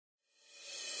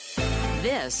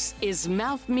This is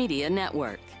Mouth Media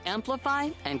Network.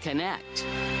 Amplify and connect.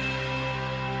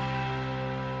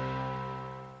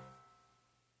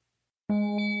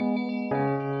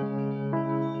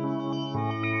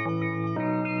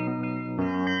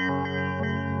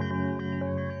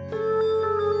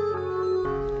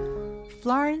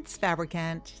 Florence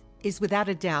Fabricant is without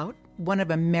a doubt one of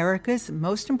America's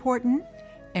most important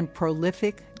and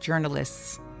prolific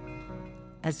journalists.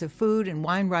 As a food and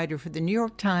wine writer for the New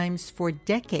York Times for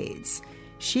decades,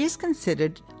 she is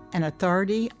considered an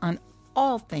authority on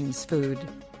all things food,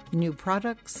 new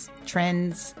products,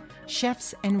 trends,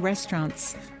 chefs, and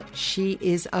restaurants. She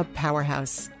is a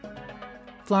powerhouse.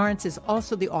 Florence is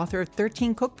also the author of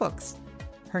 13 cookbooks.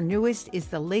 Her newest is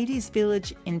the Ladies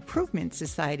Village Improvement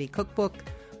Society cookbook,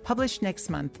 published next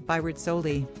month by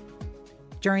Rizzoli.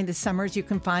 During the summers, you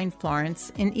can find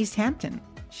Florence in East Hampton.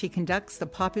 She conducts the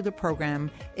popular program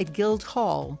at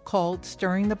Guildhall called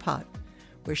Stirring the Pot,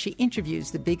 where she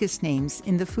interviews the biggest names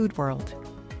in the food world.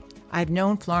 I've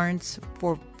known Florence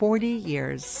for 40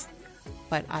 years,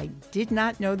 but I did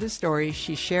not know the story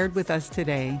she shared with us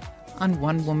today on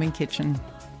One Woman Kitchen.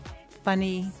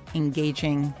 Funny,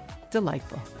 engaging,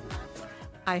 delightful.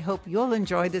 I hope you'll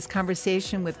enjoy this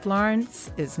conversation with Florence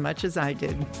as much as I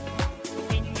did.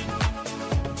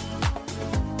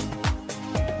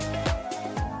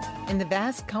 In the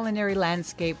vast culinary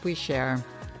landscape we share,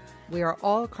 we are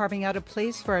all carving out a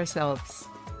place for ourselves.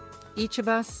 Each of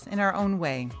us, in our own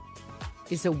way,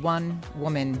 is a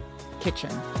one-woman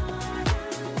kitchen.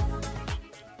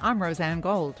 I'm Roseanne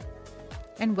Gold,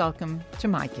 and welcome to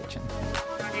my kitchen.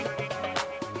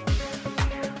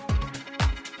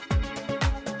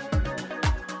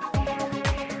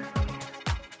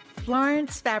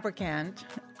 Florence Fabricant,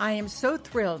 I am so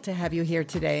thrilled to have you here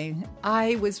today.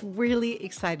 I was really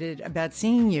excited about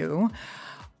seeing you.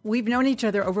 We've known each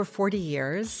other over 40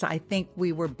 years. I think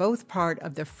we were both part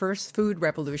of the first food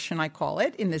revolution, I call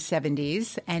it, in the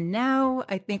 70s. And now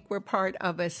I think we're part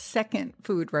of a second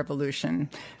food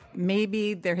revolution.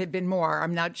 Maybe there had been more,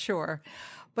 I'm not sure.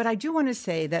 But I do want to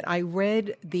say that I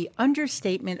read the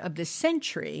understatement of the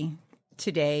century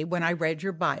today when I read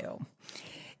your bio.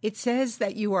 It says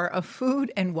that you are a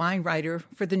food and wine writer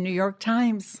for the New York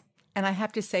Times. And I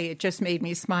have to say, it just made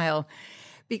me smile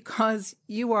because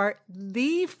you are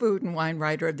the food and wine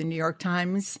writer of the New York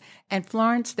Times. And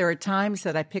Florence, there are times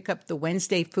that I pick up the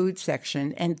Wednesday food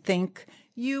section and think,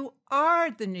 you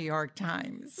are the New York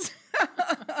Times.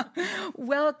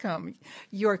 Welcome.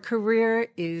 Your career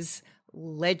is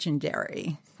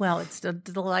legendary. Well, it's a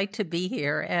delight to be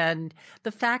here. And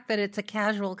the fact that it's a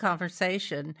casual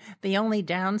conversation, the only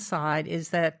downside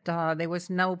is that there was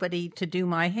nobody to do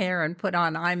my hair and put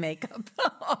on eye makeup.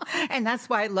 And that's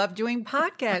why I love doing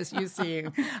podcasts, you see.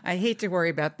 I hate to worry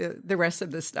about the rest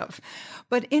of the stuff.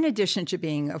 But in addition to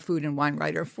being a food and wine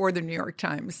writer for the New York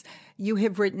Times, you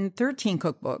have written 13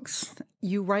 cookbooks.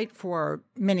 You write for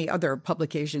many other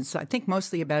publications, I think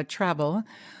mostly about travel.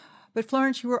 But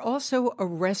Florence, you were also a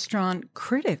restaurant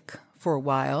critic for a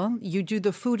while. You do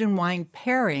the food and wine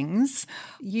pairings.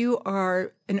 You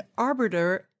are an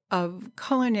arbiter of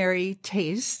culinary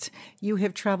taste. You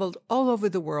have traveled all over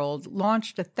the world,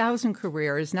 launched 1,000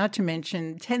 careers, not to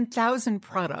mention 10,000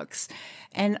 products.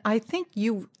 And I think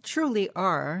you truly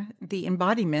are the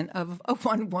embodiment of a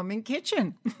one-woman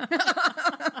kitchen.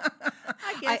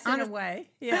 I guess in a way,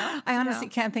 yeah. I honestly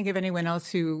can't think of anyone else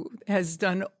who has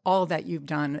done all that you've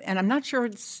done. And I'm not sure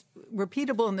it's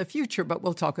repeatable in the future, but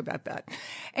we'll talk about that.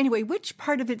 Anyway, which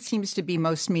part of it seems to be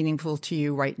most meaningful to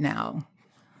you right now?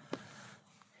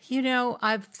 You know,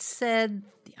 I've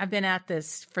been at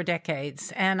this for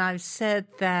decades, and I've said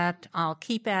that I'll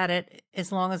keep at it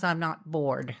as long as I'm not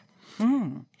bored.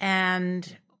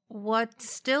 And what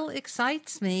still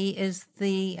excites me is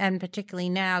and particularly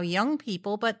now, young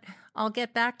people, but I'll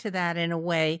get back to that in a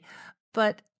way,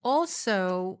 but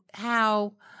also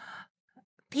how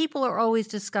people are always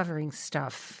discovering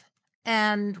stuff.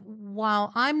 And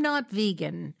while I'm not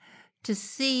vegan, to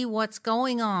see what's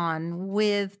going on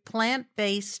with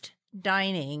plant-based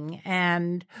dining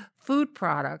and food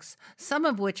products, some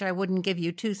of which I wouldn't give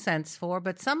you 2 cents for,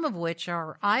 but some of which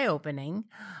are eye-opening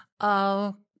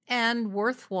and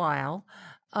worthwhile,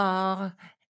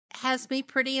 has me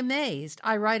pretty amazed.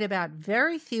 I write about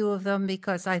very few of them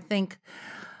because I think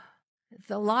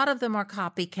a lot of them are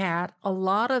copycat. A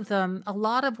lot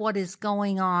of what is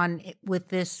going on with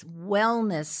this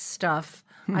wellness stuff,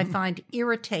 I find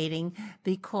irritating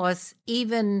because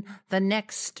even the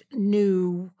next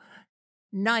new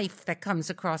knife that comes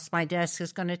across my desk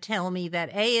is going to tell me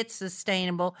that A, it's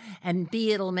sustainable, and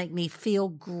B, it'll make me feel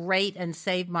great and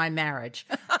save my marriage.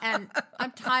 And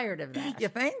I'm tired of that. You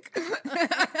think?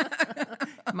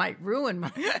 Might ruin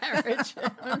my marriage.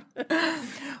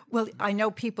 Well, I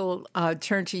know people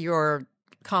turn to your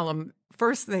column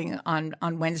first thing on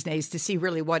Wednesdays to see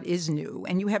really what is new.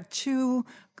 And you have two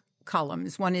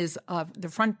columns. One is the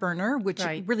Front Burner, which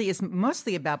really is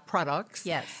mostly about products.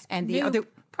 Yes. And the new other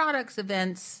products,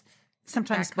 events,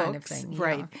 sometimes that kind books, of thing,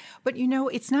 right? yeah. But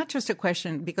it's not just a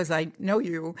question, because I know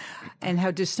you and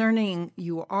how discerning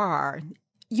you are.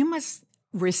 You must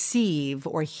receive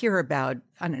or hear about,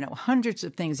 I don't know, hundreds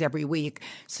of things every week.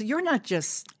 So you're not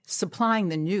just supplying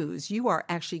the news, you are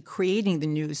actually creating the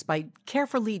news by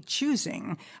carefully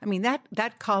choosing. I mean,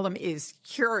 that column is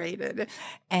curated,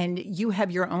 and you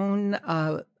have your own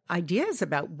ideas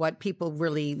about what people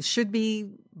really should be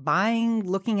buying,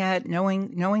 looking at,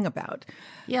 knowing about.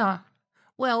 Yeah.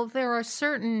 Well, there are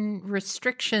certain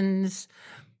restrictions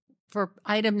for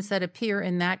items that appear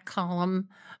in that column,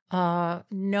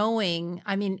 everything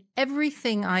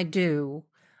I do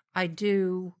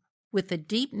with the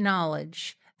deep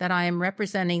knowledge that I am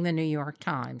representing the New York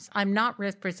Times. I'm not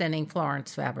representing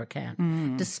Florence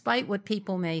Fabricant, despite what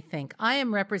people may think. I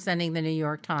am representing the New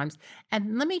York Times.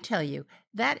 And let me tell you,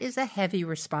 that is a heavy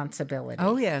responsibility.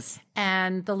 Oh, yes.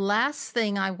 And the last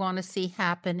thing I want to see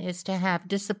happen is to have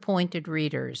disappointed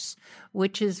readers,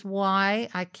 which is why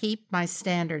I keep my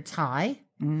standards high.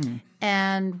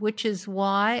 And which is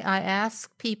why I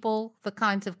ask people the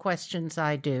kinds of questions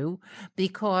I do,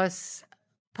 because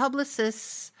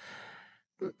publicists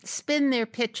spin their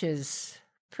pitches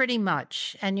pretty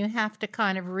much, and you have to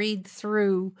kind of read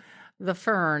through the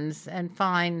ferns and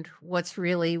find what's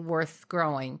really worth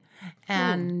growing.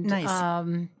 And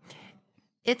nice.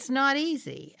 It's not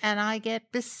easy, and I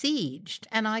get besieged,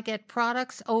 and I get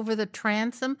products over the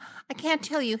transom. I can't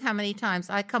tell you how many times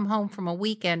I come home from a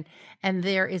weekend and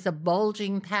there is a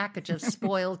bulging package of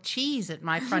spoiled cheese at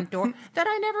my front door that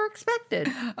I never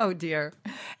expected. Oh, dear.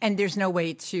 And there's no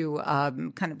way to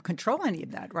kind of control any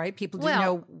of that, right? People do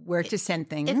know where to send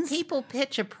things. If people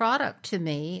pitch a product to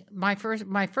me, my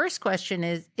first question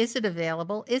is it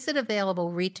available? Is it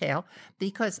available retail?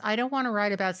 Because I don't want to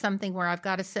write about something where I've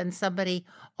got to send somebody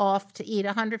off to eat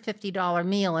a $150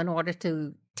 meal in order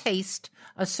to taste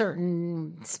a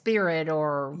certain spirit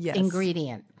or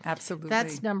ingredient. Absolutely.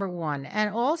 That's number one.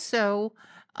 And also,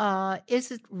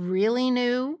 is it really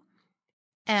new?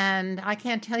 And I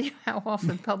can't tell you how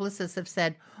often publicists have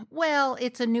said, well,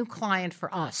 it's a new client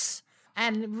for us.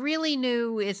 And really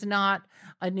new is not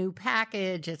a new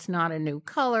package. It's not a new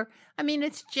color. I mean,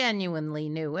 it's genuinely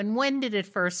new. And when did it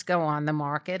first go on the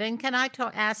market? And can I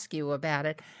ask you about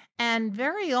it? And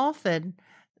very often,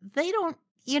 they don't,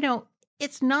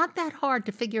 it's not that hard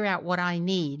to figure out what I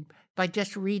need by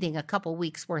just reading a couple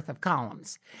weeks worth of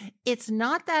columns. It's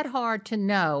not that hard to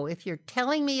know, if you're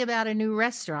telling me about a new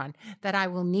restaurant, that I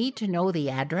will need to know the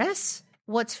address.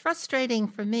 What's frustrating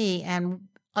for me, and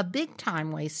a big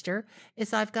time waster,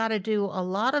 is I've got to do a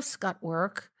lot of scut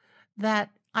work that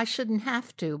I shouldn't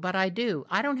have to, but I do.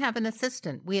 I don't have an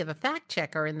assistant. We have a fact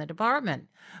checker in the department,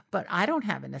 but I don't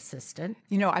have an assistant.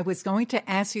 I was going to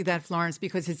ask you that, Florence,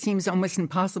 because it seems almost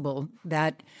impossible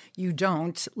that you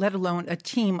don't, let alone a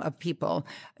team of people.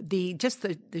 The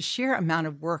sheer amount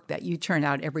of work that you turn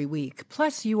out every week.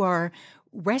 Plus, you are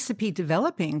recipe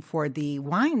developing for the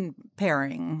wine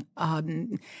pairing,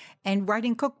 and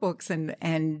writing cookbooks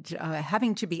and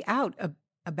having to be out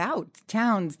about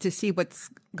towns to see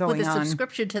what's going on. With a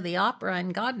subscription to the opera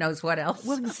and God knows what else.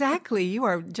 Well, exactly. You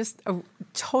are just a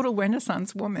total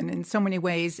Renaissance woman in so many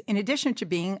ways, in addition to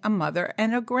being a mother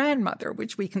and a grandmother,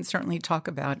 which we can certainly talk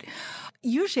about.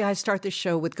 Usually I start the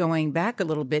show with going back a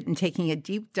little bit and taking a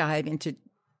deep dive into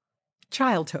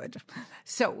childhood.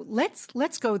 So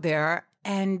let's go there.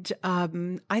 And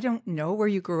I don't know where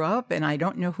you grew up, and I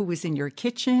don't know who was in your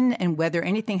kitchen, and whether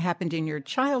anything happened in your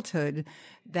childhood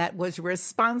that was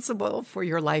responsible for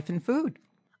your life in food.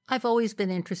 I've always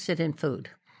been interested in food.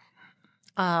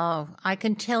 I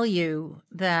can tell you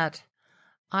that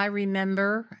I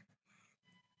remember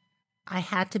I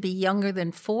had to be younger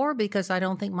than 4 because I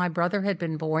don't think my brother had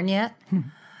been born yet.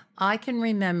 I can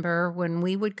remember when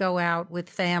we would go out with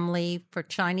family for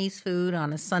Chinese food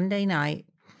on a Sunday night.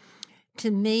 To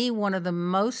me, one of the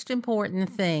most important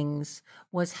things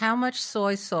was how much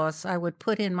soy sauce I would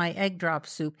put in my egg drop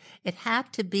soup. It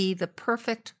had to be the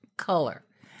perfect color.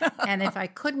 And if I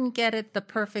couldn't get it the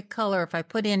perfect color, if I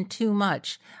put in too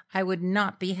much, I would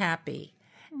not be happy.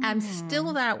 I'm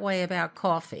still that way about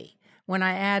coffee. when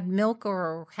I add milk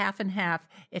or half and half,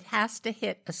 it has to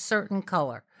hit a certain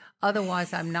color.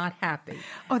 Otherwise, I'm not happy.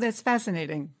 Oh, that's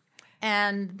fascinating.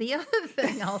 And the other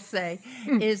thing I'll say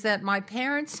is that my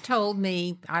parents told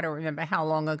me, I don't remember how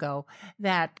long ago,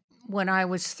 that when I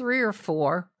was 3 or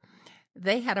 4,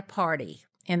 they had a party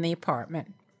in the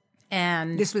apartment.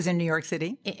 And this was in New York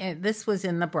City? This was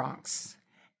in the Bronx.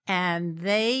 And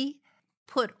they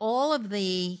put all of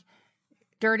the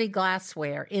dirty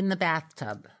glassware in the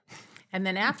bathtub. And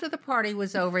then after the party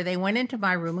was over, they went into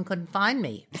my room and couldn't find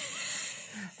me.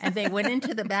 And they went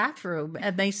into the bathroom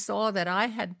and they saw that I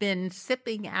had been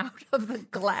sipping out of the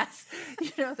glass,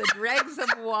 the dregs of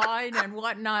wine and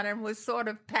whatnot, and was sort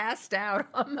of passed out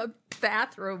on the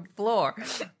bathroom floor.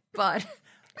 But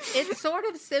it's sort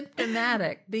of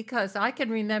symptomatic because I can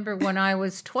remember when I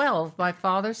was 12, my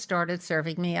father started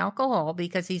serving me alcohol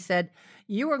because he said,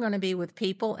 you are going to be with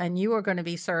people and you are going to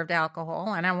be served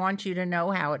alcohol, and I want you to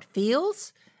know how it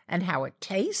feels and how it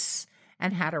tastes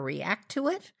and how to react to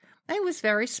it. It was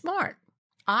very smart.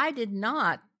 I did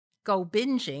not go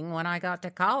binging when I got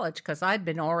to college because I'd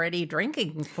been already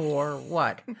drinking for,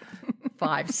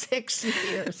 5, 6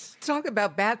 years. Talk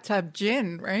about bathtub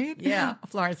gin, right? Yeah.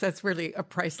 Florence, that's really a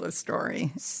priceless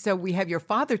story. So we have your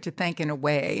father to thank in a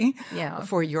way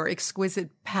for your exquisite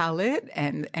palate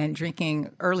and drinking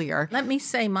earlier. Let me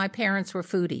say my parents were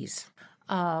foodies.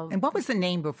 And what was the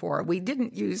name before? We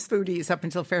didn't use foodies up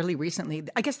until fairly recently.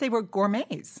 I guess they were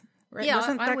gourmets. Right? Yeah,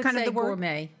 Wasn't that I would kind say of the word?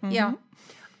 gourmet. Mm-hmm.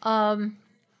 Yeah.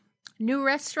 New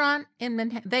restaurant in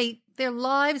Manhattan. Their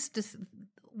lives,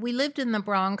 we lived in the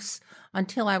Bronx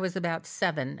until I was about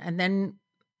 7, and then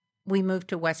we moved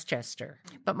to Westchester.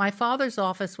 But my father's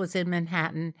office was in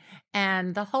Manhattan,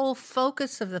 and the whole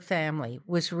focus of the family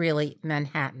was really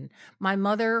Manhattan. My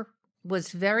mother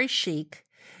was very chic.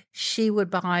 She would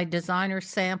buy designer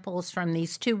samples from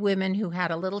these 2 women who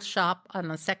had a little shop on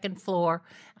the 2nd floor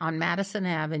on Madison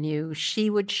Avenue. She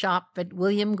would shop at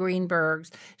William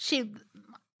Greenberg's.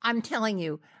 I'm telling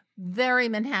you, very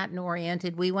Manhattan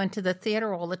oriented. We went to the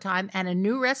theater all the time, and a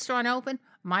new restaurant opened.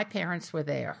 My parents were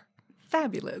there.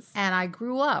 Fabulous. And I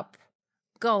grew up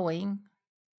going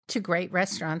to great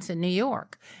restaurants in New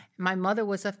York. My mother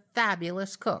was a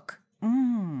fabulous cook.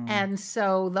 And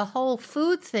so the whole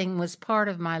food thing was part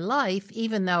of my life,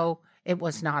 even though it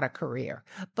was not a career.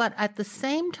 But at the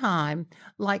same time,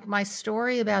 like my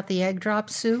story about the egg drop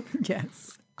soup,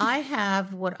 yes, I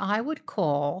have what I would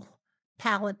call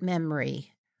palate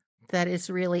memory that is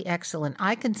really excellent.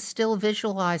 I can still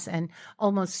visualize and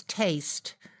almost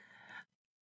taste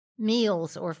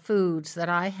meals or foods that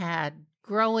I had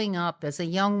growing up as a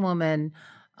young woman,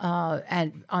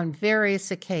 and on various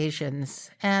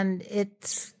occasions, and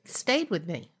it's stayed with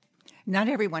me. Not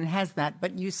everyone has that,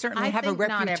 but you certainly have a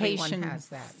reputation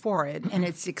for it, and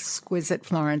it's exquisite,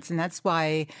 Florence, and that's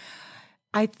why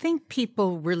I think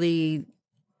people really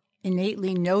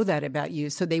innately know that about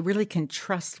you, so they really can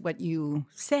trust what you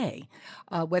say,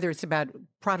 whether it's about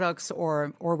products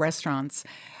or restaurants.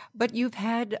 But you've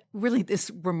had really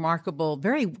this remarkable,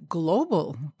 very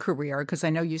global career, because I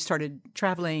know you started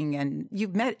traveling and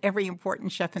you've met every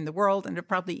important chef in the world and have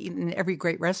probably eaten in every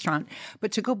great restaurant.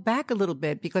 But to go back a little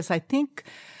bit, because I think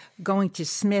going to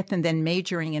Smith and then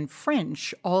majoring in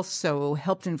French also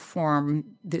helped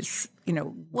inform this,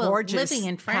 gorgeous living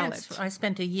in France, palate. I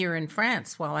spent a year in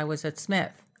France while I was at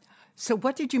Smith. So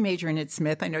what did you major in at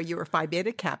Smith? I know you were Phi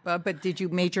Beta Kappa, but did you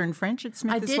major in French at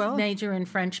Smith as well? I did major in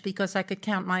French because I could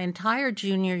count my entire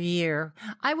junior year.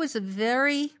 I was a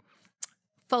very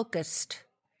focused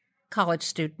college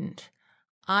student.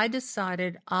 I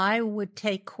decided I would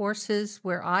take courses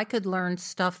where I could learn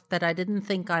stuff that I didn't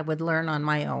think I would learn on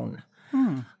my own.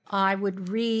 I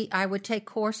would take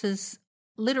courses,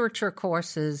 literature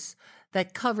courses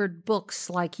that covered books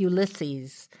like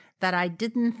Ulysses that I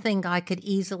didn't think I could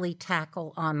easily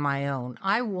tackle on my own.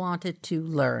 I wanted to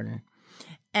learn.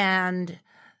 And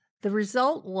the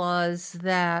result was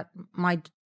that my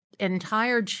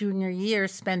entire junior year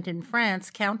spent in France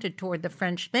counted toward the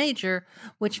French major,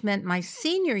 which meant my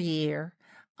senior year,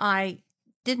 I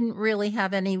didn't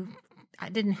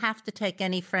have to take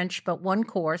any French but one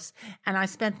course, and I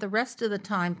spent the rest of the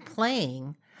time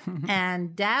playing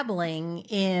and dabbling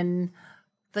in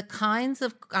the kinds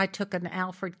of, I took an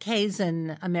Alfred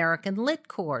Kazin American Lit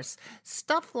course,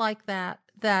 stuff like that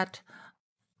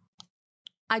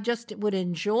I just would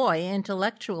enjoy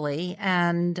intellectually,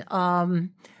 and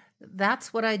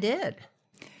that's what I did.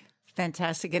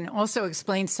 Fantastic. And also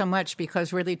explains so much,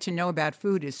 because really to know about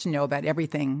food is to know about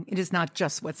everything. It is not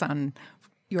just what's on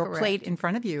your Correct. plate in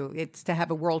front of you. It's to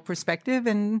have a world perspective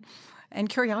and and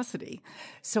curiosity.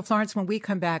 So, Florence, when we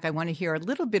come back, I want to hear a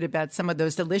little bit about some of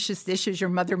those delicious dishes your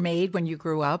mother made when you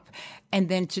grew up, and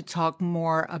then to talk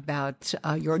more about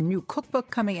your new cookbook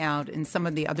coming out and some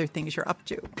of the other things you're up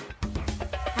to.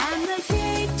 And the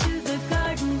gate to the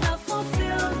garden of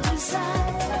fulfilled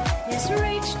desire is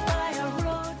reached by a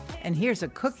road. And here's a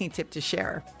cooking tip to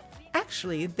share.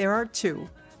 Actually, there are two.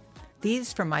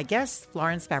 These from my guest,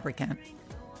 Florence Fabricant.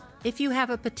 If you have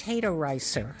a potato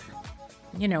ricer,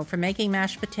 for making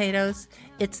mashed potatoes,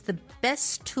 it's the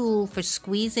best tool for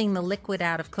squeezing the liquid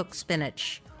out of cooked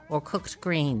spinach or cooked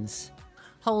greens.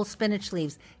 Whole spinach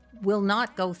leaves will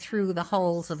not go through the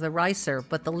holes of the ricer,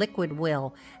 but the liquid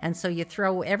will. And so you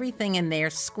throw everything in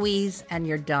there, squeeze, and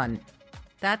you're done.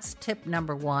 That's tip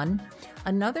number one.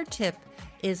 Another tip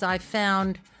is I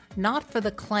found, not for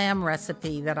the clam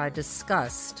recipe that I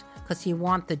discussed, because you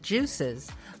want the juices,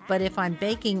 but if I'm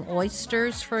baking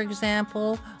oysters, for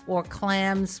example, or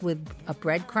clams with a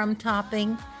breadcrumb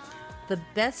topping, the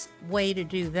best way to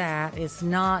do that is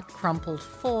not crumpled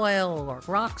foil or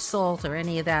rock salt or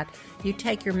any of that. You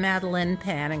take your Madeleine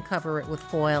pan and cover it with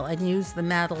foil and use the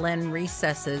Madeleine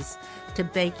recesses to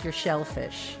bake your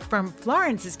shellfish. From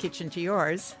Florence's kitchen to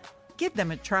yours, give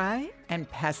them a try and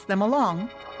pass them along.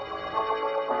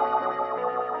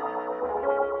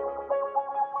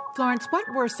 Florence, what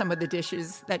were some of the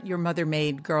dishes that your mother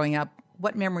made growing up?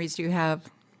 What memories do you have?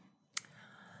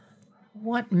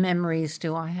 What memories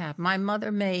do I have? My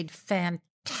mother made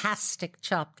fantastic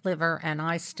chopped liver, and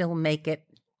I still make it.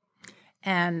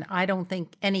 And I don't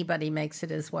think anybody makes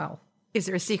it as well. Is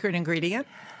there a secret ingredient?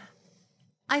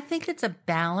 I think it's a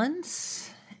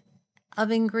balance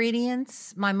of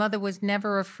ingredients. My mother was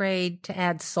never afraid to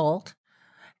add salt.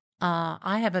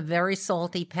 I have a very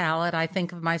salty palate. I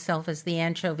think of myself as the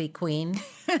anchovy queen.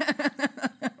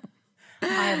 I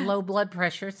have low blood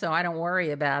pressure, so I don't worry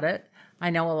about it.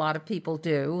 I know a lot of people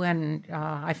do, and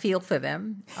I feel for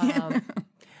them.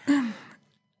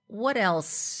 What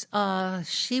else?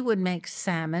 She would make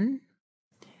salmon.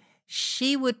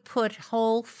 She would put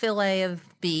whole fillet of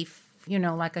beef,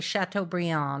 like a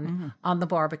Chateaubriand, on the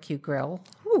barbecue grill.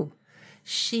 Ooh.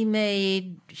 She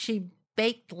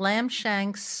baked lamb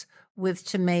shanks with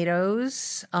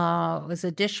tomatoes. It was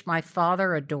a dish my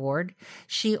father adored.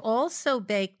 She also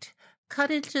baked,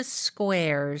 cut into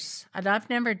squares, and I've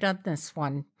never done this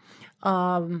one,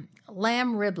 lamb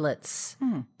riblets,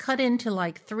 cut into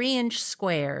like 3-inch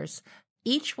squares,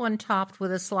 each one topped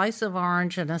with a slice of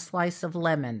orange and a slice of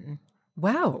lemon.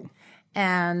 Wow.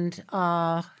 And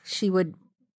she would,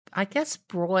 I guess,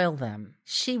 broil them.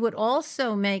 She would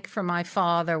also make for my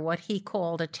father what he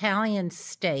called Italian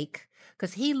steak,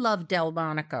 because he loved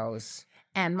Delmonico's,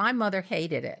 and my mother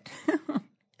hated it.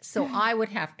 So I would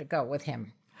have to go with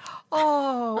him.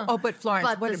 But Florence,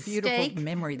 But what the a beautiful steak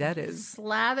memory that is.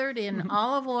 Slathered in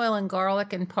olive oil and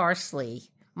garlic and parsley,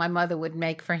 my mother would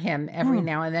make for him every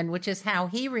now and then, which is how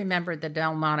he remembered the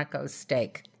Delmonico's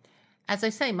steak. As I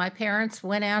say, my parents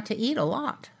went out to eat a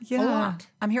lot. Yeah. A lot.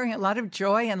 I'm hearing a lot of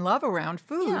joy and love around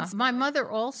foods. Yeah. My mother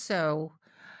also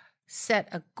set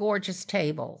a gorgeous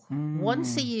table.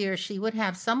 Once a year, she would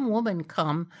have some woman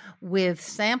come with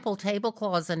sample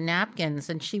tablecloths and napkins,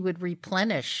 and she would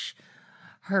replenish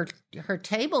her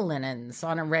table linens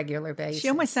on a regular basis. She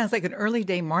almost sounds like an early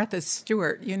day Martha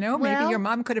Stewart, Maybe Well- your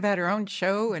mom could have had her own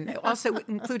show, and also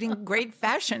including great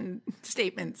fashion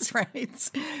statements,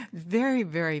 right? Very,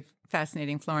 very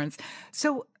fascinating, Florence.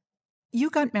 So you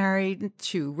got married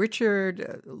to Richard,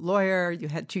 a lawyer. You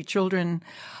had 2 children.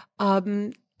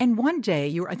 And one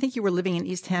day, I think you were living in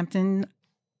East Hampton.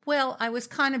 Well, I was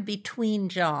kind of between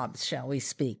jobs, shall we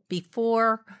speak.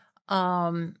 Before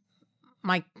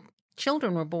my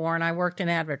children were born, I worked in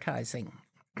advertising.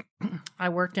 I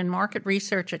worked in market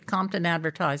research at Compton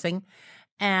Advertising,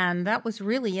 and that was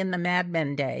really in the Mad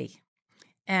Men day.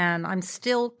 And I'm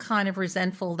still kind of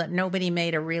resentful that nobody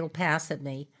made a real pass at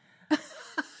me.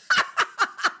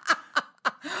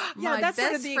 Yeah, My that's sort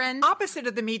of best the friend- opposite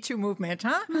of the Me Too movement,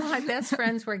 huh? My best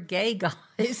friends were gay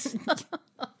guys.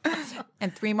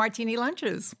 And 3 martini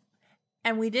lunches.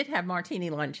 And we did have martini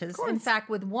lunches. In fact,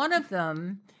 with one of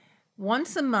them,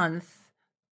 once a month,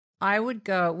 we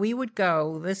would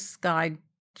go, this guy,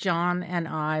 John, and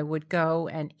I would go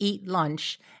and eat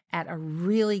lunch at a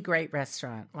really great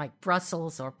restaurant like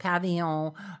Brussels or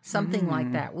Pavillon, something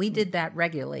like that. We did that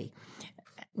regularly,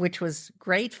 which was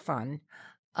great fun.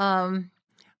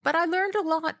 But I learned a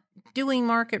lot doing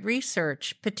market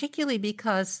research, particularly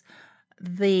because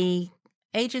the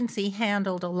agency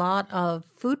handled a lot of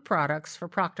food products for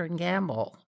Procter &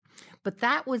 Gamble. But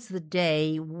that was the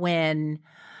day when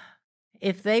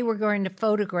if they were going to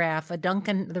photograph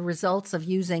the results of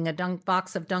using a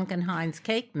box of Duncan Hines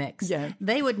cake mix, Yeah.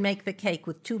 they would make the cake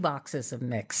with 2 boxes of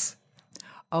mix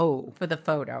Oh, for the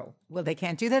photo. well, they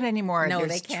can't do that anymore. No,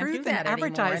 There's they can't truth do that in anymore.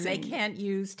 advertising. And they can't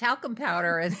use talcum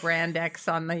powder as brand X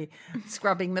on the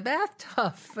scrubbing the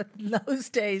bathtub. But in those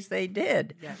days they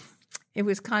did. Yes. It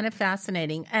was kind of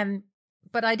fascinating.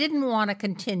 But I didn't want to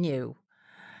continue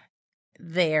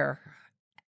there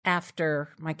after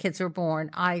my kids were born.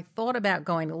 I thought about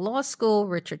going to law school.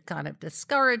 Richard kind of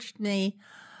discouraged me.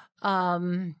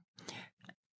 And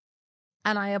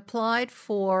I applied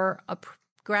for a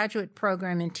graduate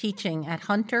program in teaching at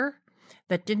Hunter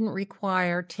that didn't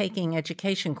require taking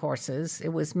education courses.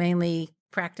 It was mainly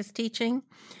practice teaching.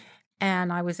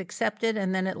 And I was accepted,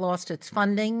 and then it lost its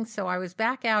funding. So I was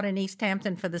back out in East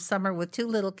Hampton for the summer with 2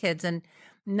 little kids and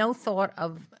no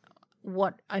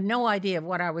idea of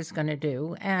what I was going to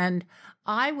do. And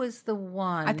I was the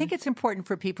one. I think it's important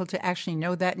for people to actually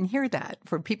know that and hear that.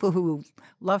 For people who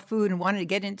love food and want to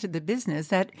get into the business,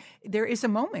 that there is a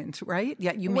moment, right?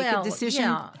 Yeah, you make a decision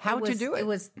how to do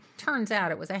it. Turns out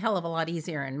it was a hell of a lot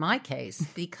easier in my case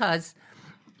because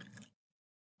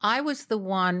I was the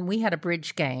one. We had a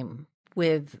bridge game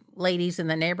with ladies in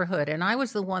the neighborhood, and I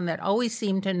was the one that always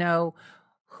seemed to know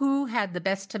who had the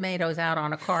best tomatoes out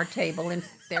on a card table in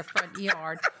their front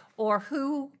yard, or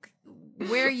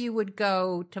where you would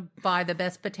go to buy the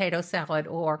best potato salad,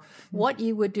 or what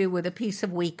you would do with a piece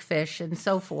of weak fish, and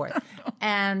so forth.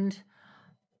 And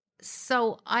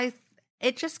so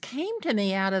it just came to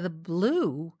me out of the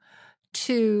blue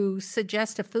to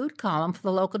suggest a food column for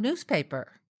the local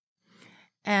newspaper.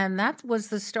 And that was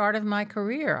the start of my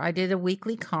career. I did a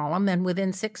weekly column, and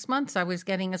within 6 months, I was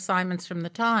getting assignments from the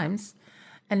Times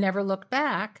and never looked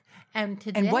back. And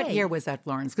today, And what year was that,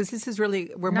 Florence? Because this is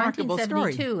really a remarkable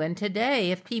story. 1972. And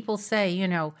today, if people say,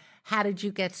 how did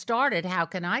you get started? How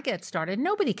can I get started?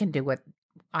 Nobody can do what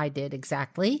I did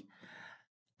exactly.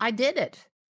 I did it.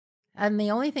 And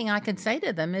the only thing I can say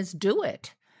to them is do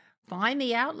it. Find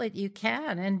the outlet you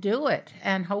can and do it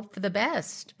and hope for the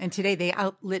best. And today the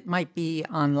outlet might be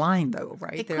online, though,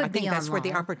 right? It could I think be that's where the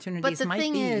online. opportunities But the might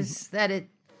thing be. is that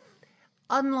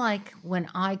unlike when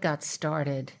I got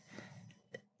started,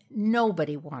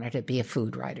 nobody wanted to be a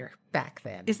food writer back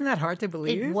then. Isn't that hard to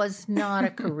believe? It was not a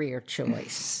career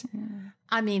choice.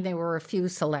 I mean, there were a few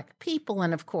select people,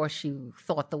 and of course you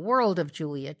thought the world of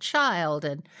Julia Child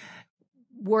and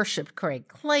worshipped Craig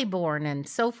Claiborne and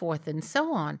so forth and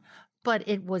so on. But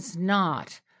it was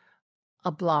not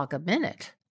a blog a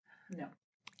minute. No.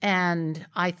 And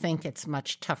I think it's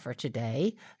much tougher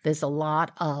today. There's a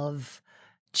lot of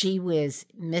gee whiz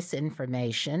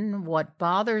misinformation. What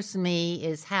bothers me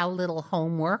is how little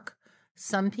homework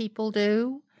some people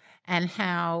do, and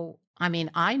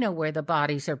I know where the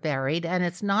bodies are buried, and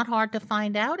it's not hard to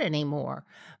find out anymore.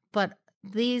 But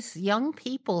these young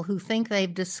people who think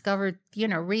they've discovered,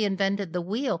 reinvented the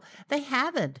wheel, they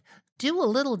haven't. Do a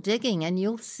little digging and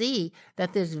you'll see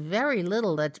that there's very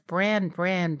little that's brand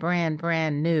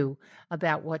new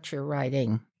about what you're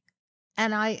writing.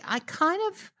 And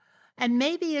and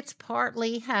maybe it's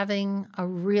partly having a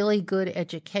really good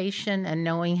education and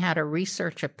knowing how to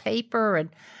research a paper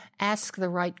and ask the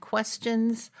right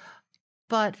questions.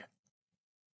 But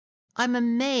I'm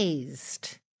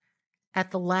amazed at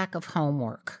the lack of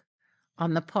homework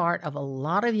on the part of a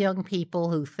lot of young people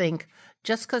who think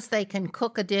just because they can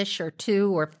cook a dish or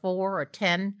 2 or 4 or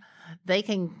 10, they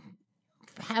can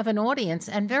have an audience,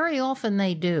 and very often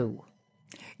they do.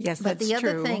 Yes, But that's the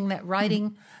other true. thing that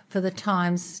writing for the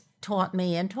Times taught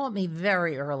me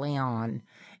very early on,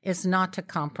 is not to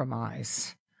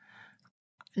compromise,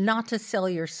 not to sell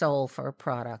your soul for a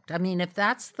product. I mean, if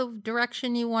that's the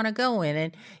direction you want to go in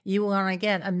and you want to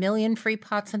get 1 million free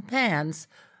pots and pans,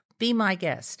 be my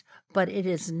guest. But it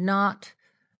is not.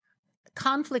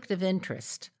 Conflict of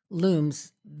interest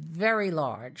looms very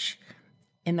large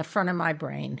in the front of my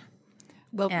brain.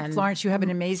 Well, Florence, you have an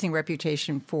amazing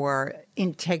reputation for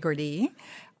integrity.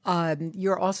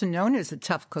 You're also known as a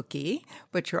tough cookie,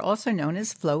 but you're also known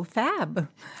as Flo Fab.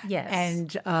 Yes.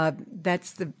 And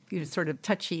that's the sort of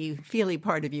touchy-feely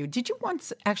part of you. Did you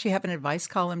once actually have an advice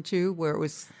column, too, where it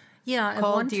was at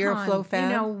called one Dear time, Flo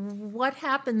Fab? What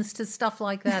happens to stuff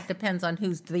like that depends on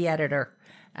who's the editor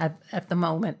at the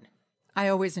moment. I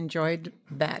always enjoyed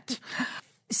that.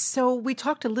 So we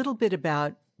talked a little bit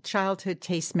about childhood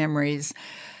taste memories.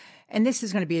 And this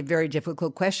is going to be a very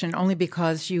difficult question only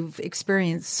because you've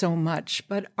experienced so much.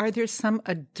 But are there some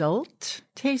adult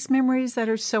taste memories that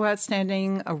are so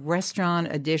outstanding? A restaurant,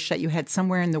 a dish that you had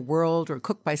somewhere in the world or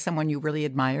cooked by someone you really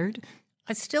admired?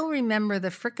 I still remember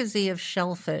the fricassee of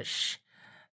shellfish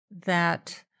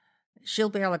that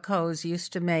Gilbert Lacause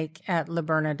used to make at Le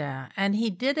Bernardin, and he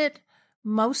did it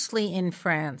mostly in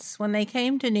France. When they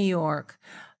came to New York,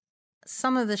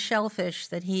 some of the shellfish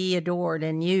that he adored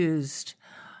and used,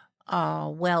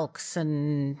 whelks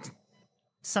and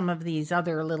some of these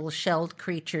other little shelled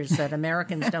creatures that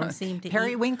Americans don't seem to eat.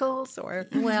 Periwinkles or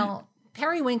Well,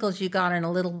 periwinkles you got in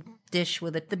a little dish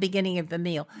with at the beginning of the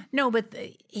meal. No, but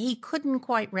he couldn't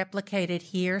quite replicate it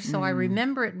here, so I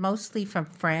remember it mostly from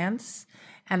France,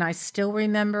 and I still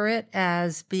remember it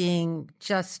as being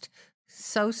just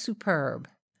so superb.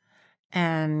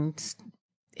 And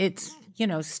it's,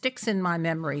 sticks in my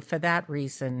memory for that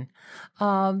reason.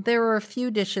 There are a few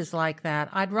dishes like that.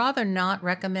 I'd rather not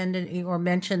recommend it or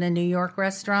mention a New York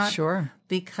restaurant. Sure.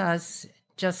 Because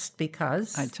I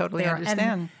totally there- understand.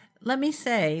 and let me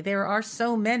say, there are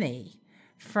so many,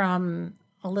 from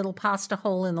a little pasta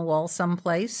hole in the wall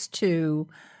someplace to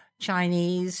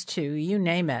Chinese to you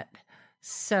name it.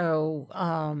 So,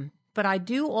 but I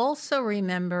do also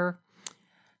remember,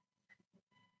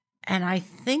 and I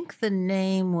think the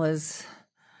name was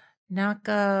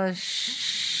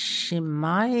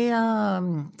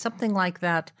Nakashimaya, something like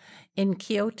that, in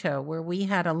Kyoto, where we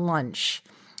had a lunch.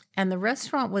 And the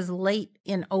restaurant was late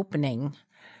in opening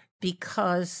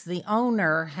because the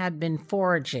owner had been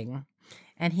foraging,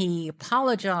 and he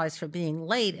apologized for being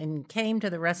late and came to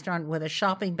the restaurant with a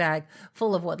shopping bag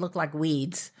full of what looked like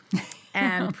weeds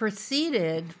and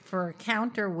proceeded for a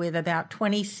counter with about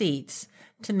 20 seats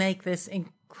to make this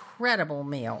incredible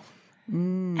meal,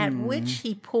 at which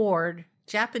he poured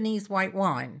Japanese white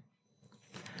wine.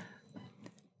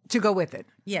 To go with it.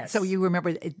 Yes. So you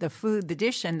remember the food, the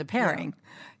dish, and the pairing.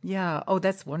 Yeah. Oh,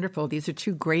 that's wonderful. These are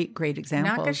two great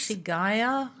examples.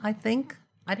 Nakashigaya, I think.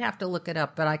 I'd have to look it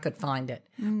up, but I could find it.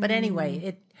 But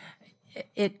anyway,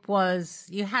 it was,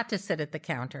 you had to sit at the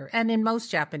counter. And in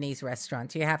most Japanese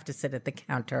restaurants, you have to sit at the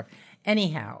counter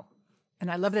anyhow.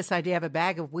 And I love this idea of a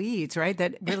bag of weeds, right?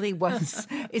 That really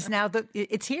is now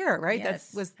it's here, right?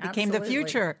 Yes, became the absolutely.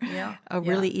 future. Yeah.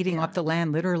 Really eating off the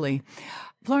land, literally.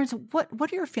 Florence,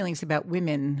 what are your feelings about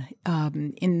women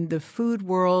in the food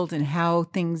world and how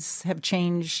things have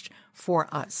changed for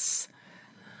us?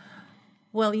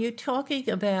 Well, you're talking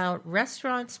about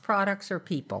restaurants, products, or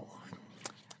people?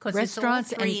 Because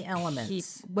Restaurants it's all three and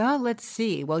elements. Well, let's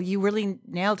see. Well, you really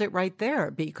nailed it right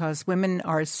there, because women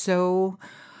are so,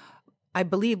 I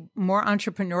believe, more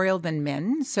entrepreneurial than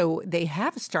men. So they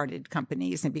have started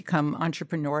companies and become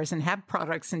entrepreneurs and have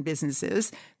products and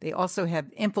businesses. They also have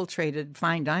infiltrated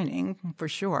fine dining, for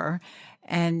sure.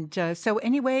 And so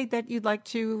any way that you'd like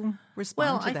to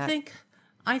respond to that?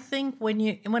 I think when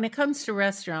it comes to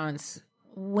restaurants,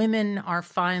 women are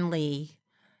finally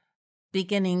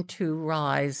beginning to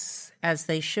rise, as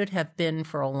they should have been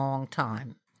for a long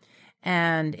time.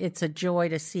 And it's a joy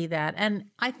to see that. And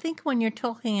I think when you're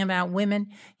talking about women,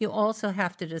 you also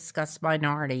have to discuss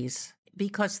minorities,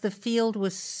 because the field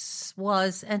was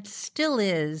and still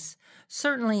is,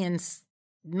 certainly in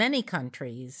many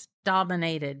countries,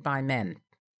 dominated by men.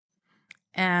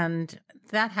 And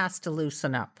that has to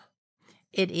loosen up.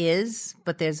 It is,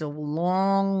 but there's a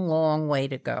long, long way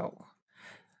to go.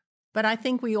 But I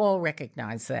think we all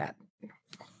recognize that.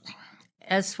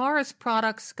 As far as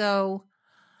products go,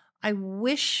 I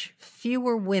wish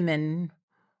fewer women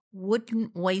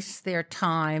wouldn't waste their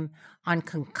time on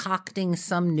concocting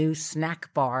some new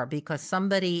snack bar because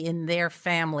somebody in their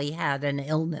family had an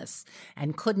illness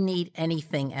and couldn't eat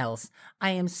anything else.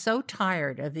 I am so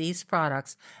tired of these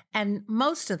products, and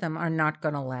most of them are not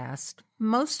going to last.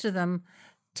 Most of them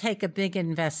take a big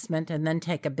investment and then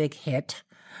take a big hit.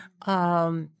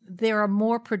 There are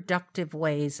more productive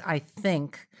ways, I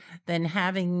think, than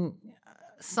having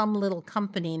some little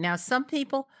company. Now, some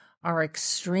people are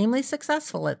extremely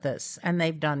successful at this, and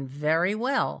they've done very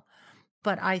well.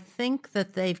 But I think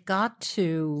that there's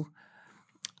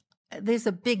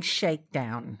a big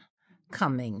shakedown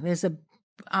coming. There's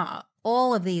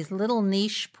all of these little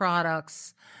niche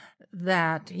products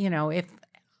that, if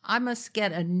I must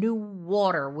get a new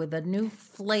water with a new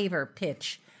flavor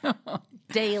pitch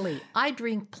daily. I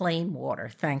drink plain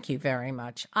water, thank you very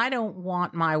much. I don't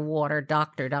want my water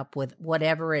doctored up with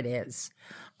whatever it is.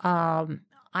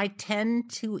 I tend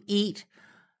to eat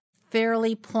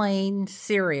fairly plain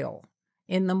cereal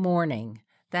in the morning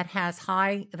that's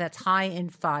high in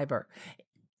fiber.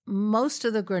 Most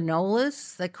of the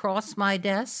granolas that cross my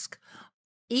desk,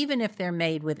 even if they're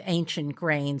made with ancient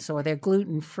grains or they're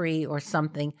gluten-free or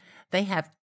something, they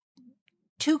have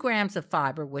 2 grams of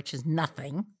fiber, which is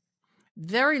nothing,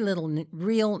 very little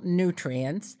real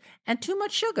nutrients, and too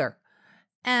much sugar.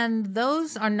 And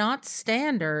those are not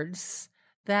standards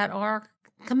that are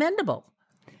commendable.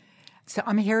 So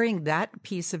I'm hearing that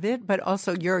piece of it, but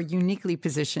also you're uniquely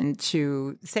positioned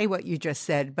to say what you just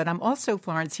said. But I'm also,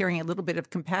 Florence, hearing a little bit of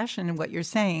compassion in what you're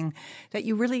saying, that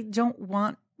you really don't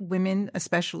want women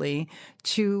especially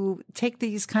to take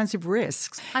these kinds of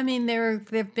risks. I mean, there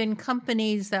have been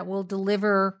companies that will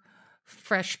deliver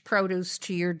fresh produce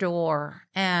to your door.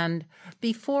 And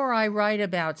before I write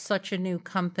about such a new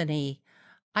company,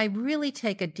 I really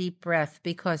take a deep breath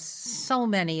because so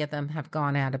many of them have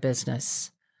gone out of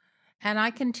business. And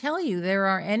I can tell you there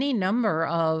are any number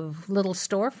of little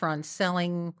storefronts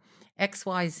selling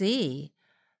XYZ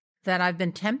that I've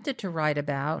been tempted to write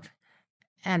about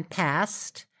and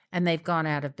passed, and they've gone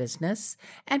out of business.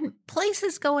 And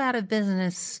places go out of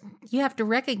business, you have to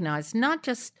recognize, not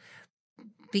just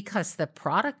because the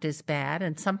product is bad,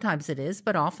 and sometimes it is,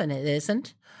 but often it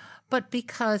isn't, but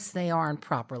because they aren't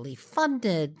properly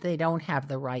funded, they don't have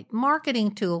the right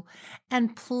marketing tool.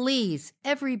 And please,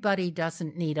 everybody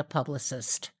doesn't need a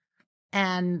publicist.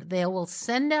 And they will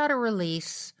send out a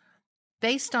release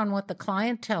based on what the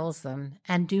client tells them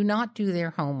and do not do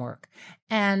their homework.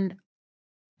 And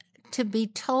to be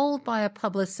told by a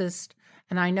publicist,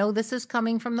 and I know this is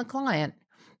coming from the client,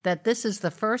 that this is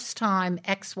the first time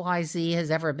XYZ has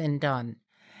ever been done.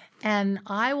 And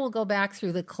I will go back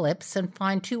through the clips and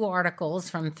find 2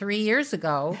 articles from 3 years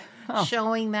ago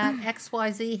showing that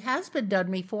XYZ has been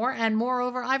done before, and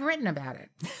moreover, I've written about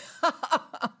it.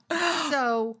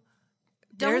 So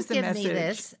don't give me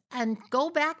this, and go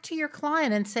back to your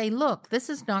client and say, look, this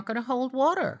is not going to hold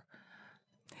water.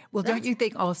 Well, don't you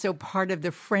think also part of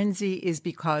the frenzy is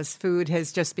because food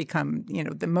has just become,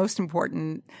 the most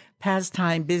important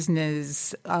pastime,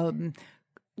 business,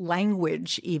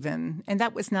 language even. And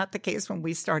that was not the case when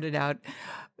we started out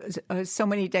so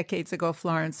many decades ago,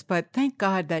 Florence. But thank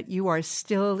God that you are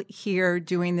still here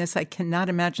doing this. I cannot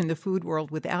imagine the food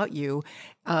world without you,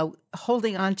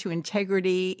 holding on to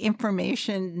integrity,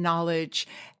 information, knowledge,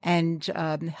 and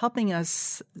helping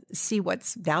us see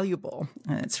what's valuable.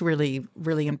 And it's really,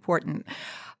 really important.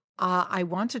 I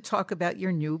want to talk about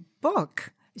your new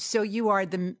book. So you are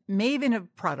the maven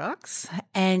of products,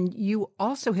 and you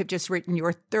also have just written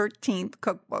your 13th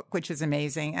cookbook, which is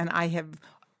amazing. And I have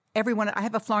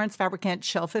a Florence Fabricant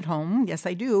shelf at home. Yes,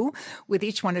 I do, with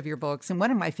each one of your books. And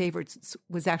one of my favorites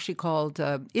was actually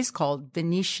is called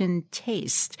Venetian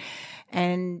Taste.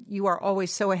 And you are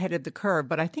always so ahead of the curve.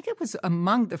 But I think it was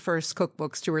among the first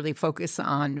cookbooks to really focus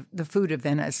on the food of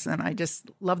Venice. And I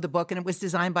just love the book. And it was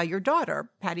designed by your daughter,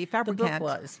 Patty Fabricant. The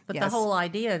book was. But yes. The whole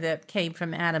idea that came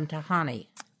from Adam Tahani.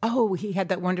 Oh, he had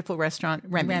that wonderful restaurant,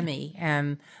 Remy.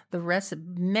 And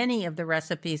many of the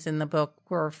recipes in the book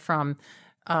were from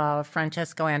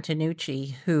Francesco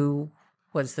Antonucci, who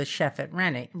was the chef at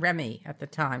Remy at the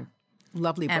time.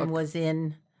 Lovely book. And was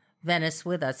in Venice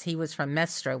with us. He was from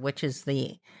Mestre, which is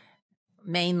the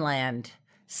mainland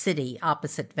city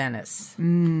opposite Venice.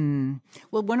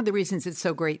 Well, one of the reasons it's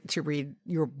so great to read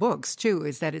your books, too,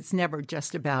 is that it's never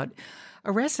just about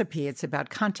a recipe. It's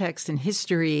about context and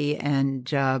history,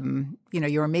 and,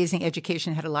 your amazing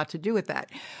education had a lot to do with that.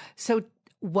 So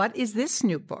what is this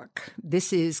new book?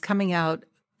 This is coming out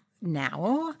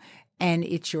now, and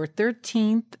it's your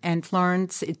 13th. And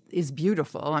Florence, it is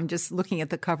beautiful. I'm just looking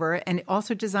at the cover, and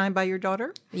also designed by your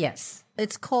daughter? Yes.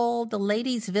 It's called the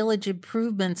Ladies Village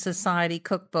Improvement Society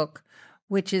Cookbook,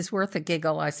 which is worth a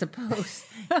giggle, I suppose.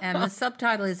 And the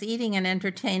subtitle is Eating and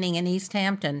Entertaining in East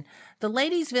Hampton. The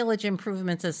Ladies Village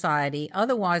Improvement Society,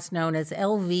 otherwise known as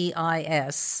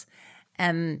LVIS,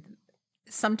 and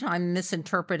sometimes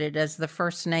misinterpreted as the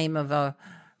first name of a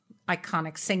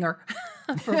iconic singer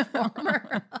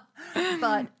performer.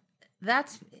 But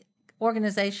that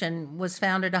organization was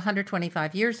founded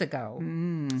 125 years ago.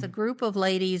 It's a group of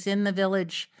ladies in the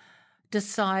village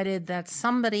decided that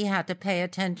somebody had to pay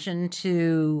attention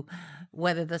to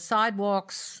whether the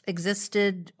sidewalks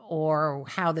existed or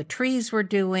how the trees were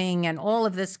doing and all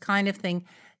of this kind of thing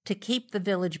to keep the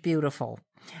village beautiful.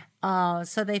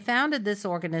 So they founded this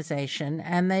organization,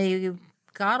 and they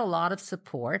got a lot of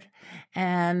support,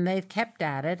 and they've kept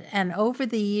at it. And over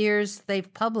the years,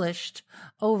 they've published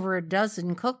over a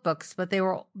dozen cookbooks, but they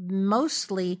were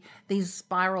mostly these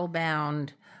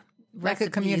spiral-bound like recipes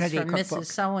a community from cookbook. Mrs.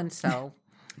 So-and-so.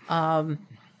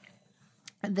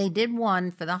 They did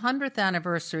one for the 100th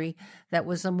anniversary that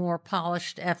was a more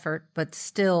polished effort, but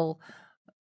still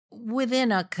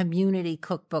within a community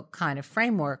cookbook kind of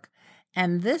framework.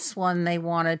 And this one, they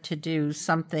wanted to do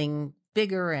something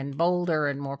bigger and bolder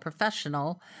and more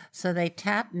professional. So they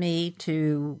tapped me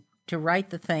to write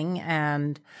the thing,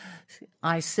 and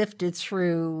I sifted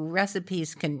through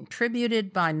recipes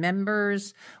contributed by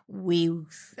members.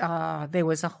 There's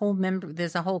a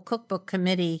whole cookbook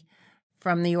committee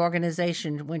from the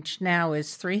organization, which now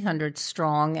is 300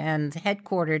 strong and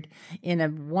headquartered in a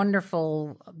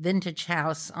wonderful vintage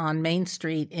house on Main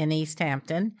Street in East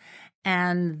Hampton.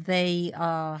 And they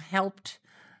helped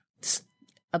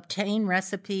obtain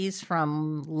recipes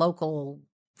from local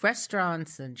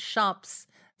restaurants and shops,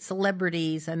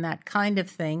 celebrities, and that kind of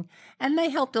thing. And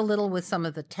they helped a little with some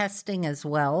of the testing as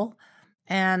well.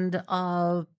 And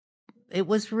it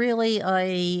was really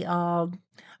a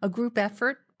group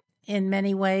effort in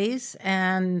many ways,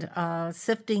 and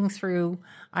sifting through,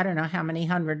 I don't know how many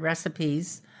hundred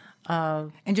recipes.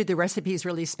 And did the recipes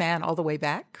really span all the way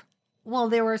back? Well,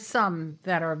 there were some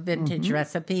that are vintage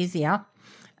recipes, yeah.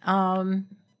 And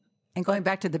going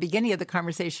back to the beginning of the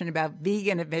conversation about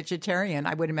vegan and vegetarian,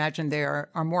 I would imagine there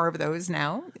are more of those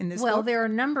now in this Well, book? there are a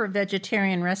number of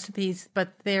vegetarian recipes,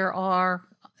 but there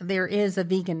is a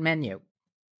vegan menu,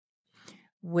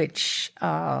 which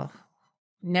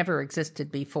never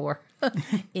existed before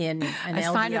in an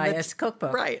LDIS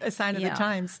cookbook. Right, a sign of the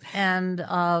times. And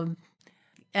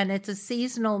it's a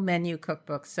seasonal menu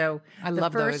cookbook. So I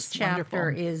love the those. first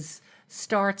chapter Wonderful.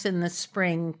 starts in the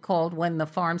spring, called When the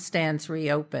Farm Stands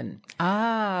Reopen.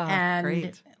 Ah,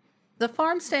 great. The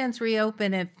farm stands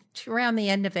reopen around the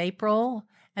end of April,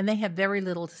 and they have very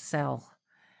little to sell.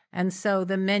 And so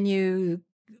the menu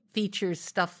features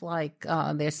stuff like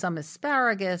there's some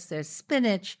asparagus, there's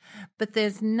spinach, but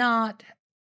there's not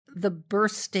the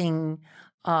bursting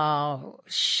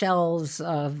shells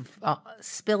of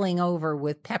spilling over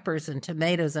with peppers and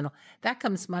tomatoes, and that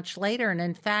comes much later. And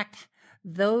in fact,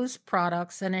 those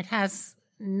products, and it has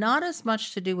not as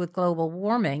much to do with global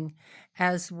warming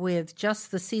as with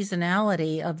just the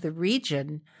seasonality of the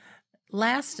region,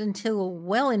 last until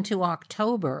well into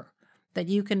October, that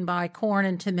you can buy corn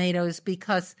and tomatoes,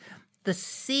 because the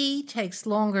sea takes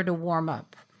longer to warm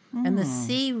up. And the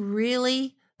sea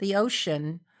really, the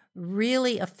ocean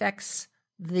really affects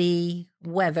the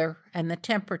weather and the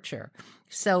temperature.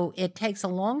 So it takes a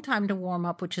long time to warm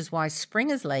up, which is why spring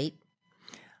is late,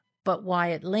 but why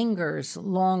it lingers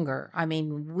longer. I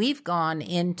mean, we've gone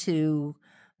into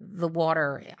the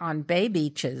water on bay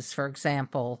beaches, for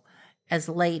example, as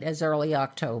late as early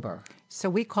October. So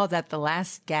we call that the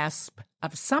last gasp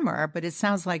of summer, but it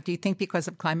sounds like, do you think because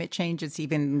of climate change it's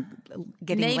even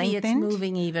getting Maybe lengthened? it's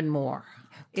moving even more.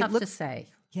 Tough to looks- say.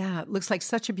 Yeah, it looks like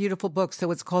such a beautiful book. So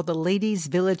it's called the Ladies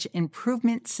Village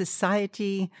Improvement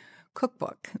Society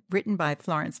Cookbook, written by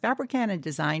Florence Fabricant and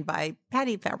designed by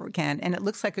Patty Fabricant. And it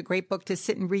looks like a great book to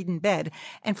sit and read in bed.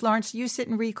 And Florence, do you sit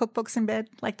and read cookbooks in bed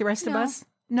like the rest of us?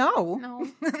 No. No.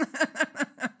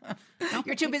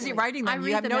 You're too busy writing them.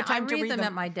 You have no time to read them.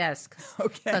 at my desk.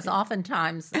 Okay. Because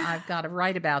oftentimes I've got to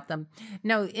write about them.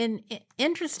 No,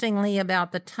 interestingly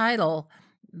about the title,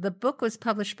 the book was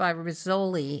published by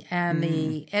Rizzoli, and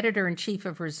the editor-in-chief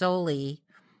of Rizzoli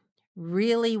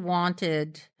really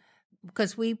wanted,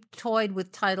 because we toyed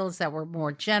with titles that were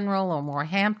more general or more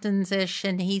Hamptons-ish,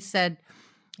 and he said,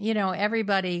 you know,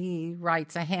 everybody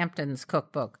writes a Hamptons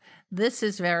cookbook. This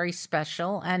is very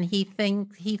special, and he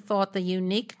thought the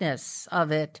uniqueness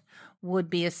of it would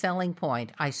be a selling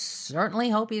point. I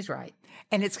certainly hope he's right.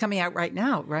 And it's coming out right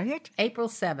now, right? April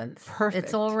 7th. Perfect.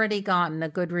 It's already gotten a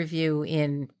good review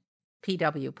in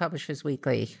PW, Publishers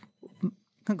Weekly.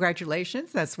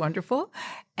 Congratulations. That's wonderful.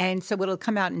 And so it'll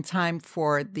come out in time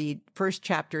for the first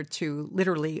chapter to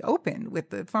literally open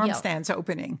with the farm Yeah. stands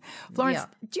opening. Florence,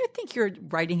 Yeah. do you think your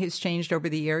writing has changed over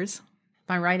the years?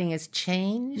 My writing has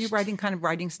changed. Your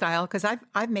writing style? Because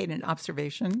I've made an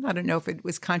observation. I don't know if it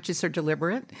was conscious or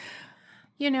deliberate.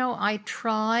 You know, I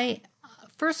try.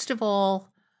 First of all,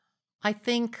 I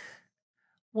think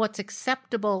what's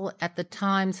acceptable at the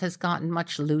times has gotten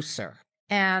much looser.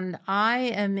 And I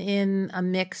am in a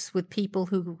mix with people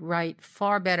who write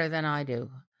far better than I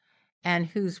do, and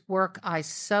whose work I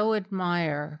so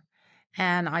admire,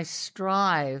 and I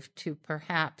strive to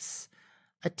perhaps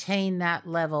attain that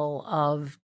level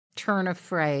of turn of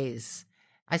phrase.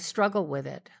 I struggle with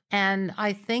it. And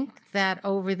I think that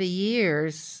over the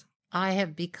years, I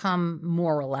have become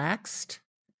more relaxed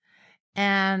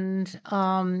and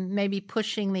maybe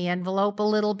pushing the envelope a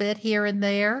little bit here and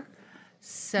there.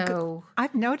 So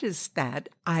I've noticed that.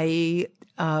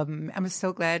 I'm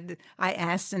so glad I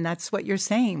asked, and that's what you're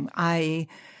saying. I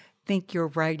think your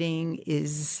writing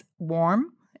is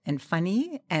warm and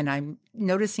funny, and I'm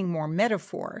noticing more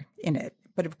metaphor in it.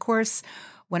 But of course,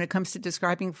 when it comes to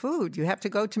describing food, you have to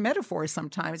go to metaphors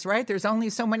sometimes, right? There's only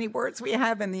so many words we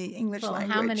have in the English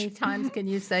language. how many times can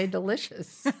you say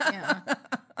delicious? Yeah.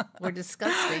 Or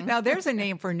disgusting. Now, there's a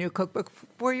name for a new cookbook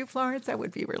for you, Florence. That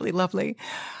would be really lovely.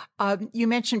 You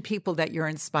mentioned people that you're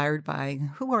inspired by.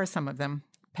 Who are some of them?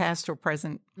 past or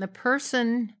present? The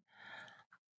person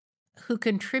who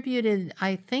contributed,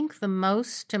 I think, the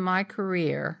most to my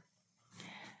career,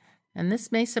 and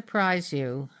this may surprise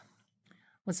you,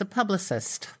 was a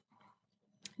publicist,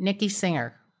 Nikki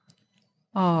Singer.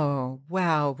 Oh,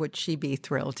 wow. Would she be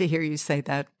thrilled to hear you say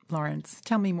that, Florence?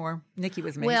 Tell me more. Nikki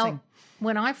was amazing. Well,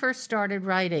 when I first started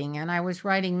writing, and I was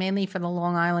writing mainly for the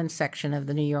Long Island section of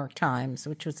the New York Times,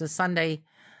 which was the Sunday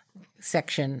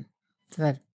section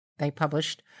that they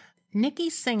published, Nikki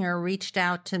Singer reached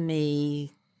out to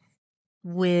me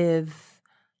with,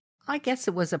 I guess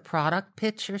it was a product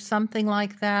pitch or something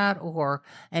like that, or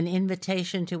an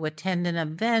invitation to attend an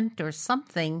event or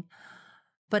something.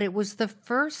 But it was the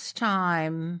first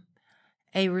time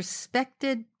a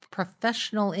respected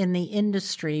professional in the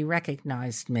industry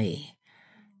recognized me.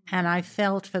 And I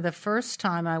felt for the first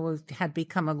time had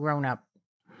become a grown-up.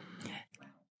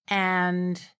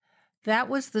 And that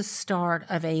was the start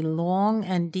of a long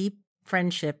and deep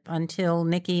friendship until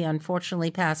Nikki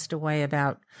unfortunately passed away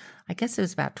I guess it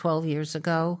was about 12 years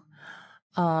ago,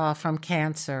 from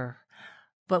cancer.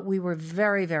 But we were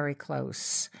very, very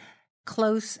close.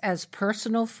 Close as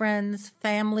personal friends,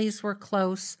 families were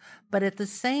close, but at the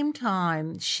same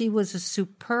time, she was a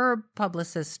superb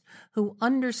publicist who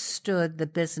understood the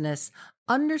business,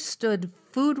 understood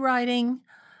food writing.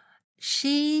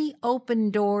 She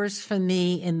opened doors for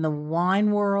me in the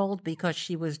wine world because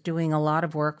she was doing a lot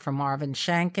of work for Marvin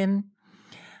Shanken.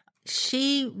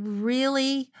 She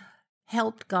really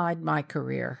helped guide my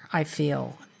career, I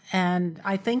feel, and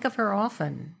I think of her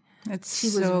often. She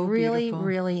was so really, beautiful.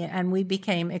 really, and we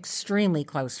became extremely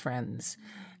close friends.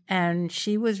 And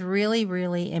she was really,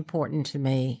 really important to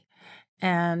me.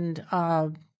 And,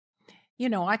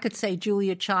 I could say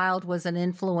Julia Child was an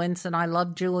influence, and I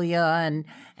loved Julia,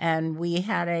 and we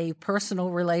had a personal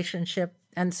relationship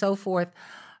and so forth.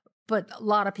 But a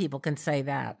lot of people can say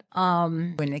that.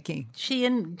 With Nikki. She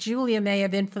and Julia may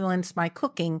have influenced my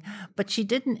cooking, but she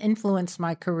didn't influence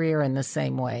my career in the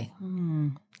same way.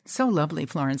 So lovely,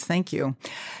 Florence. Thank you.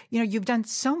 You've done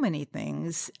so many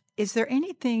things. Is there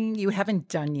anything you haven't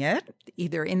done yet,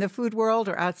 either in the food world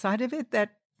or outside of it,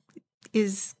 that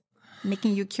is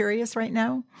making you curious right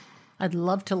now? I'd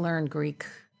love to learn Greek.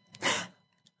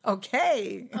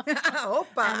 Okay. Opa.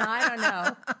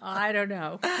 And I don't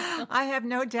know. I have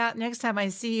no doubt next time I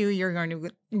see you, you're going to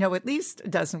know at least a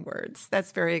dozen words.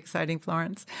 That's very exciting,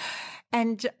 Florence.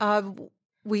 And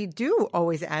we do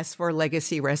always ask for a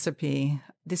legacy recipe.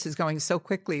 This is going so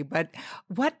quickly, but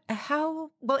well,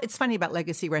 it's funny about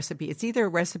legacy recipe. It's either a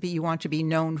recipe you want to be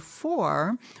known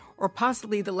for or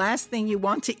possibly the last thing you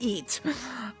want to eat.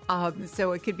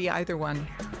 So it could be either one.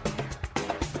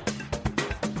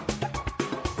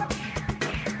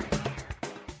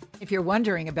 If you're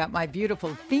wondering about my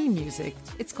beautiful theme music,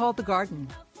 it's called The Garden,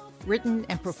 written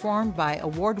and performed by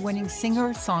award-winning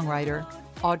singer-songwriter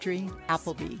Audrey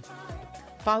Appleby.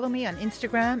 Follow me on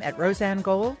Instagram at Roseanne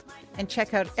Gold and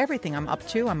check out everything I'm up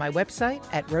to on my website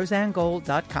at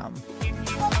roseannegold.com.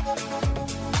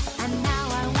 And now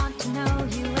I want to know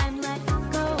you and let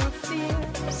go of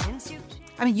fear. Since you've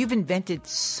You've invented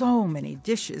so many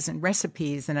dishes and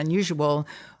recipes and unusual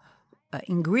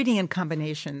ingredient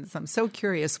combinations. I'm so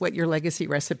curious what your legacy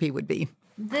recipe would be.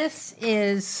 This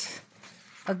is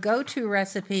a go-to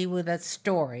recipe with a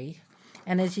story.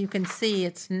 And as you can see,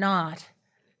 it's not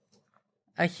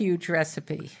a huge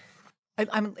recipe.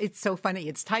 It's so funny.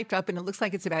 It's typed up and it looks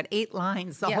like it's about 8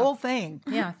 lines, the Yeah. whole thing.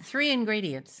 Yeah, 3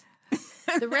 ingredients.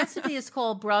 The recipe is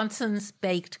called Bronson's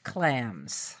Baked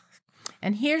Clams.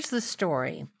 And here's the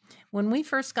story. When we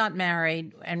first got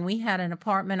married and we had an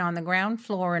apartment on the ground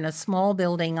floor in a small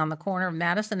building on the corner of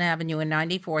Madison Avenue and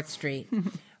 94th Street,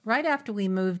 right after we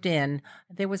moved in,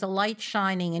 there was a light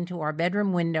shining into our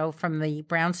bedroom window from the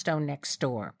brownstone next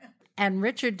door. And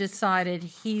Richard decided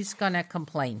he's going to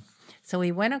complain. So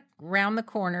he went around the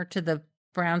corner to the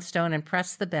brownstone and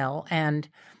pressed the bell, and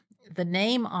the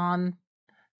name on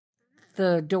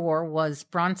the door was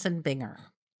Bronson Binger.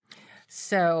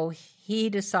 So he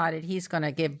decided he's going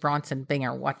to give Bronson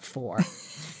Binger what for.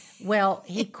 Well,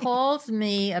 he calls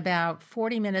me about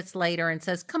 40 minutes later and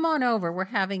says, "Come on over, we're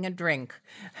having a drink."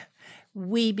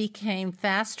 We became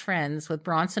fast friends with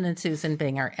Bronson and Susan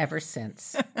Binger ever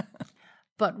since.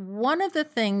 But one of the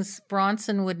things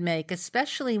Bronson would make,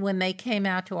 especially when they came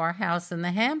out to our house in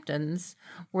the Hamptons,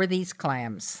 were these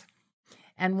clams.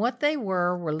 And what they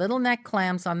were little neck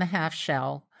clams on the half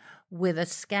shell with a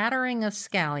scattering of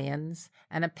scallions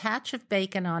and a patch of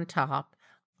bacon on top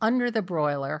under the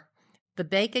broiler. The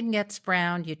bacon gets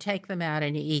browned, you take them out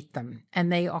and you eat them.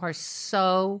 And they are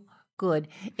so good.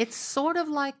 It's sort of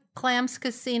like Clam's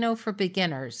Casino for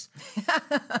beginners.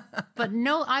 But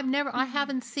no, I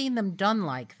haven't seen them done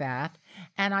like that.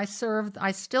 And I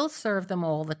still serve them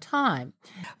all the time.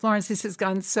 Florence, this has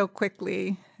gone so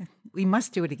quickly. We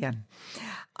must do it again.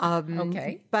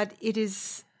 Okay. But it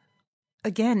is,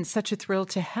 again, such a thrill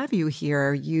to have you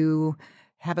here. You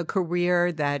have a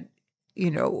career that,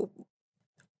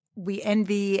 we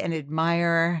envy and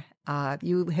admire.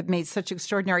 You have made such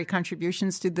extraordinary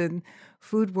contributions to the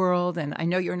food world, and I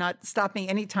know you're not stopping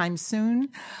anytime soon.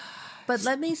 But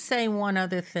let me say one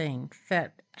other thing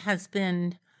that has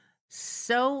been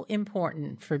so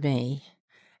important for me,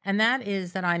 and that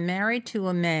is that I'm married to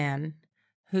a man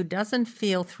who doesn't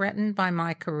feel threatened by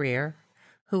my career,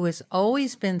 who has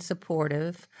always been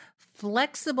supportive,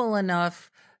 flexible enough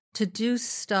to do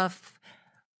stuff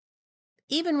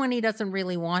even when he doesn't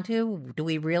really want to. Do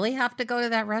we really have to go to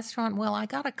that restaurant? Well, I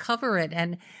got to cover it.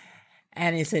 And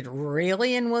is it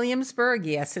really in Williamsburg?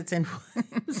 Yes, it's in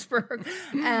Williamsburg.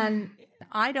 And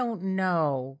I don't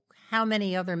know how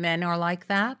many other men are like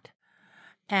that.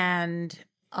 And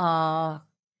I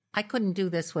couldn't do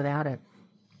this without it.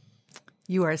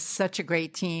 You are such a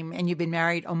great team. And you've been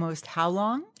married almost how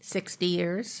long? 60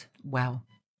 years. Wow.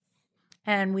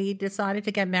 And we decided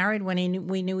to get married when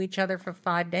we knew each other for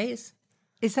 5 days.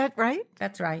 Is that right?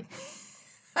 That's right.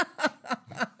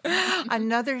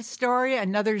 Another story,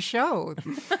 another show.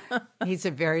 He's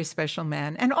a very special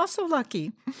man and also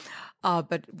lucky.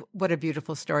 But what a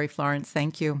beautiful story, Florence.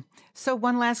 Thank you. So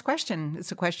one last question.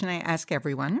 It's a question I ask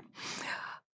everyone.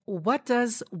 What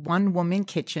does One Woman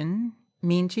Kitchen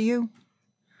mean to you?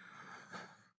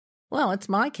 Well, it's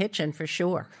my kitchen for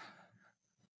sure.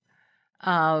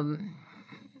 I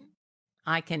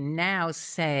can now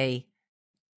say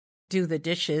do the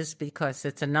dishes because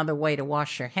it's another way to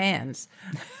wash your hands.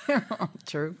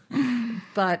 True.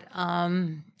 But,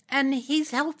 and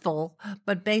he's helpful,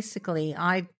 but basically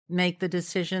I make the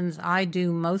decisions. I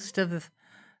do most of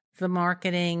the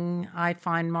marketing. I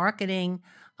find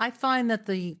that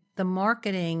the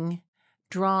marketing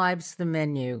drives the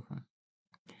menu.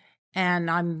 And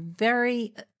I'm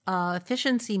very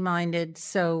efficiency minded.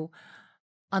 So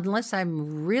unless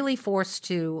I'm really forced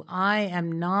to, I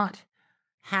am not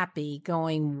happy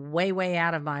going way, way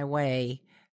out of my way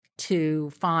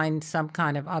to find some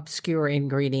kind of obscure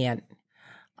ingredient.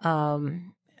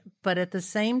 But at the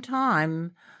same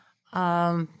time,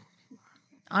 I'm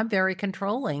very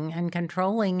controlling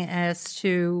as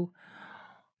to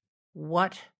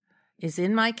what is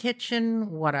in my kitchen,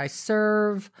 what I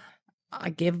serve. I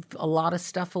give a lot of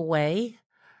stuff away.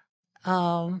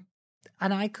 And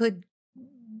I could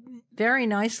very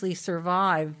nicely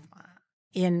survive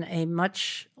in a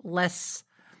much less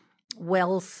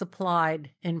well-supplied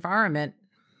environment.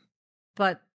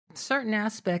 But certain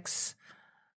aspects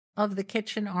of the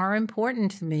kitchen are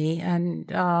important to me,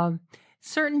 and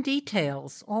certain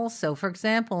details also. For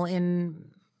example,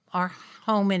 in our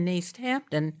home in East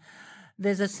Hampton,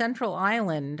 there's a central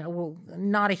island, well,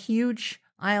 not a huge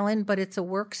island, but it's a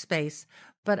workspace.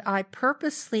 But I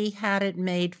purposely had it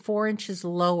made 4 inches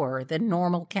lower than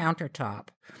normal countertop,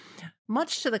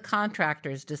 much to the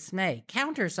contractor's dismay.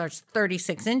 Counters are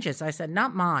 36 inches. I said,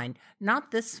 not mine, not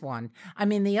this one. I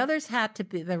mean, the others had to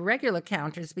be the regular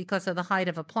counters because of the height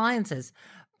of appliances.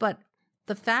 But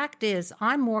the fact is,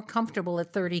 I'm more comfortable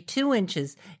at 32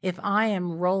 inches if I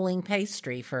am rolling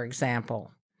pastry, for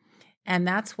example. And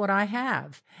that's what I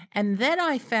have. And then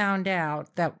I found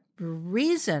out that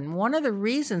one of the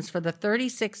reasons for the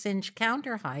 36-inch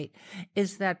counter height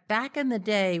is that back in the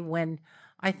day when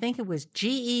I think it was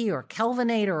GE or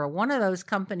Kelvinator or one of those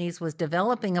companies was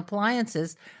developing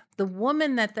appliances, the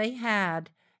woman that they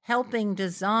had helping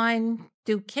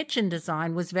do kitchen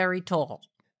design was very tall.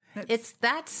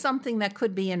 That's something that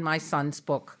could be in my son's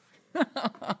book.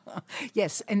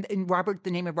 Yes, and Robert,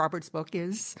 the name of Robert's book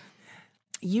is?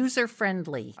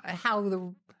 User-friendly, how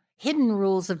the hidden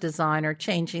rules of design are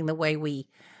changing the way we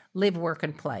live, work,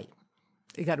 and play.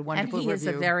 You got a wonderful review. And he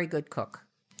is a very good cook.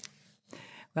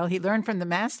 Well, he learned from the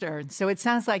master. So it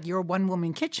sounds like your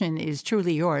one-woman kitchen is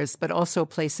truly yours, but also a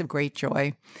place of great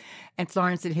joy. And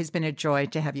Florence, it has been a joy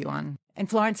to have you on. And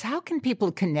Florence, how can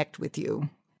people connect with you?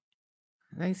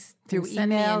 They Through send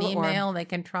me an email? email. They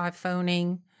can try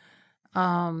phoning.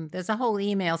 There's a whole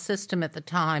email system at the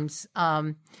Times.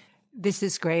 This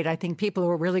is great. I think people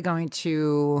are really going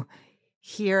to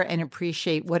hear and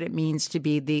appreciate what it means to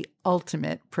be the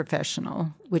ultimate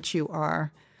professional, which you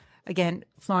are. Again,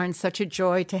 Florence, such a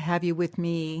joy to have you with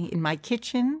me in my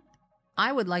kitchen.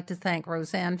 I would like to thank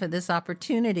Roseanne for this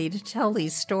opportunity to tell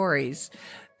these stories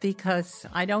because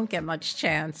I don't get much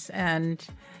chance. And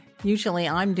Usually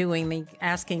I'm doing the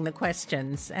asking the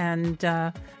questions, and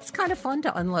it's kind of fun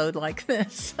to unload like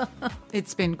this.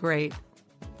 It's been great.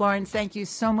 Florence, thank you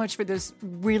so much for this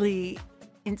really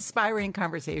inspiring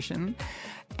conversation.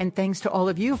 And thanks to all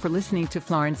of you for listening to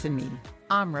Florence and Me.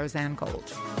 I'm Roseanne Gold.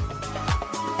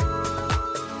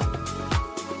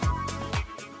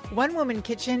 One Woman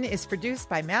Kitchen is produced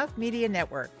by Mouth Media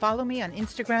Network. Follow me on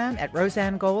Instagram at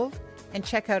Roseanne Gold and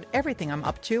check out everything I'm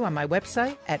up to on my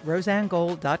website at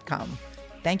roseannegold.com.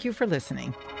 Thank you for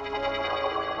listening.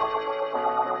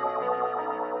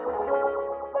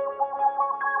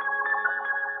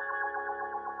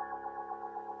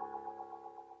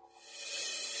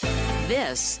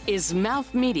 This is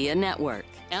Mouth Media Network.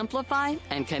 Amplify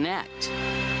and connect.